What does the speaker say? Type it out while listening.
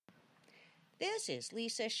This is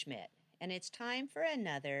Lisa Schmidt, and it's time for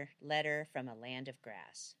another letter from a land of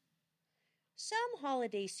grass. Some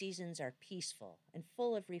holiday seasons are peaceful and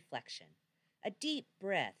full of reflection, a deep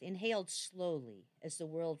breath inhaled slowly as the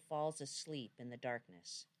world falls asleep in the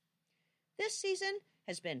darkness. This season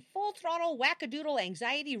has been full-throttle wackadoodle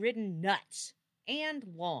anxiety-ridden nuts and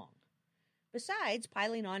long. Besides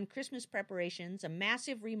piling on Christmas preparations, a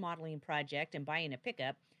massive remodeling project, and buying a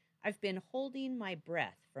pickup, I've been holding my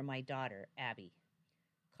breath for my daughter, Abby.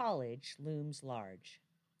 College looms large.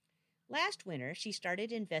 Last winter, she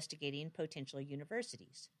started investigating potential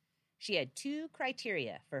universities. She had 2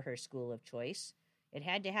 criteria for her school of choice. It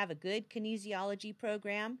had to have a good kinesiology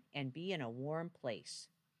program and be in a warm place.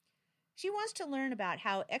 She wants to learn about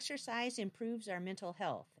how exercise improves our mental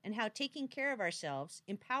health and how taking care of ourselves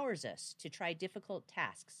empowers us to try difficult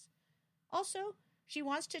tasks. Also, she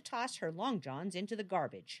wants to toss her long johns into the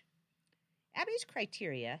garbage. Abby's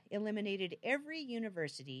criteria eliminated every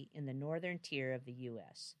university in the northern tier of the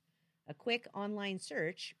U.S. A quick online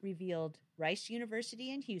search revealed Rice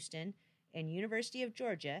University in Houston and University of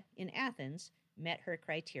Georgia in Athens met her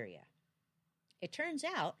criteria. It turns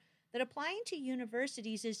out that applying to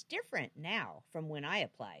universities is different now from when I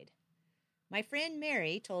applied. My friend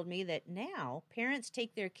Mary told me that now parents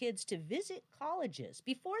take their kids to visit colleges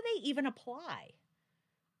before they even apply.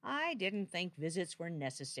 I didn't think visits were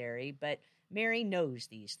necessary, but Mary knows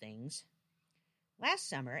these things. Last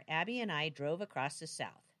summer, Abby and I drove across the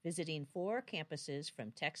South, visiting 4 campuses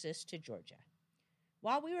from Texas to Georgia.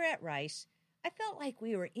 While we were at Rice, I felt like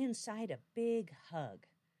we were inside a big hug.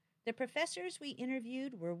 The professors we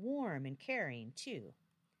interviewed were warm and caring, too.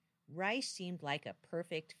 Rice seemed like a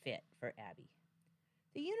perfect fit for Abby.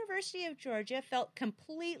 The University of Georgia felt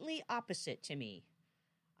completely opposite to me.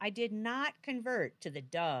 I did not convert to the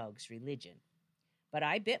dog's religion, but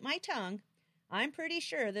I bit my tongue. I'm pretty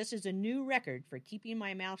sure this is a new record for keeping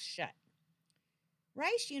my mouth shut.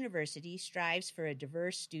 Rice University strives for a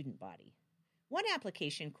diverse student body. One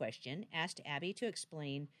application question asked Abby to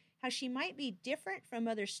explain how she might be different from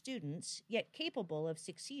other students, yet capable of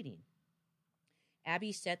succeeding.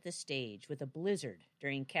 Abby set the stage with a blizzard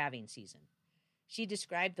during calving season. She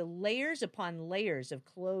described the layers upon layers of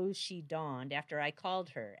clothes she donned after I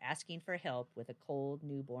called her, asking for help with a cold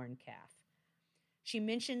newborn calf. She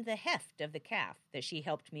mentioned the heft of the calf that she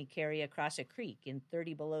helped me carry across a creek in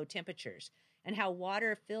 30 below temperatures, and how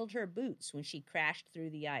water filled her boots when she crashed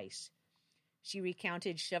through the ice. She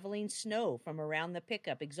recounted shoveling snow from around the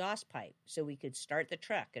pickup exhaust pipe so we could start the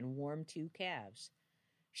truck and warm 2 calves.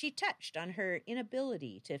 She touched on her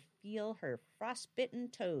inability to feel her frostbitten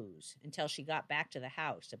toes until she got back to the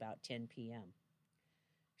house about 10 p.m.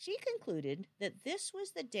 She concluded that this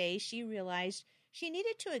was the day she realized she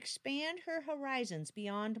needed to expand her horizons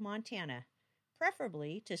beyond Montana,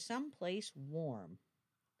 preferably to some place warm.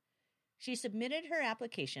 She submitted her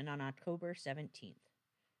application on October 17th.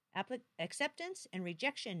 Acceptance and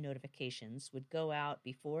rejection notifications would go out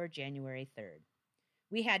before January 3rd.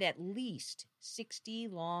 We had at least 60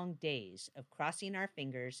 long days of crossing our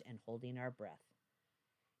fingers and holding our breath.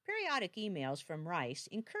 Periodic emails from Rice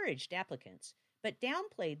encouraged applicants, but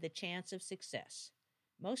downplayed the chance of success.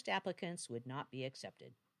 Most applicants would not be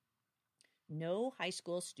accepted. No high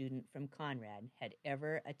school student from Conrad had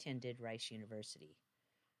ever attended Rice University.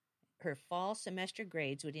 Her fall semester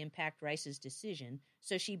grades would impact Rice's decision,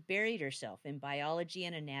 so she buried herself in biology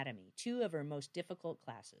and anatomy, 2 of her most difficult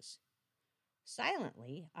classes.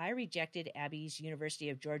 Silently, I rejected Abby's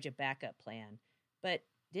University of Georgia backup plan, but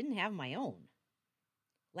didn't have my own.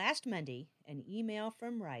 Last Monday, an email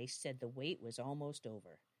from Rice said the wait was almost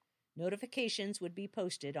over. Notifications would be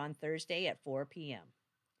posted on Thursday at 4 p.m.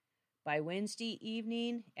 By Wednesday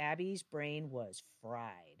evening, Abby's brain was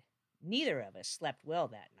fried. Neither of us slept well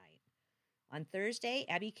that night. On Thursday,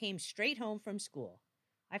 Abby came straight home from school.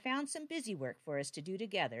 I found some busy work for us to do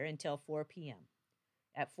together until 4 p.m.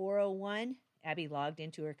 At 4:01, Abby logged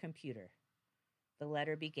into her computer. The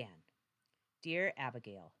letter began. Dear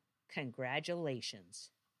Abigail,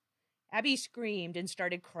 congratulations. Abby screamed and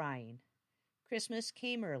started crying. Christmas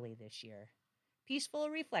came early this year. Peaceful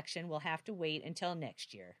reflection will have to wait until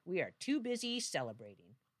next year. We are too busy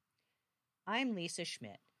celebrating. I'm Lisa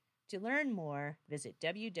Schmidt. To learn more, visit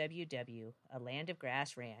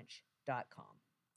www.alandofgrassranch.com.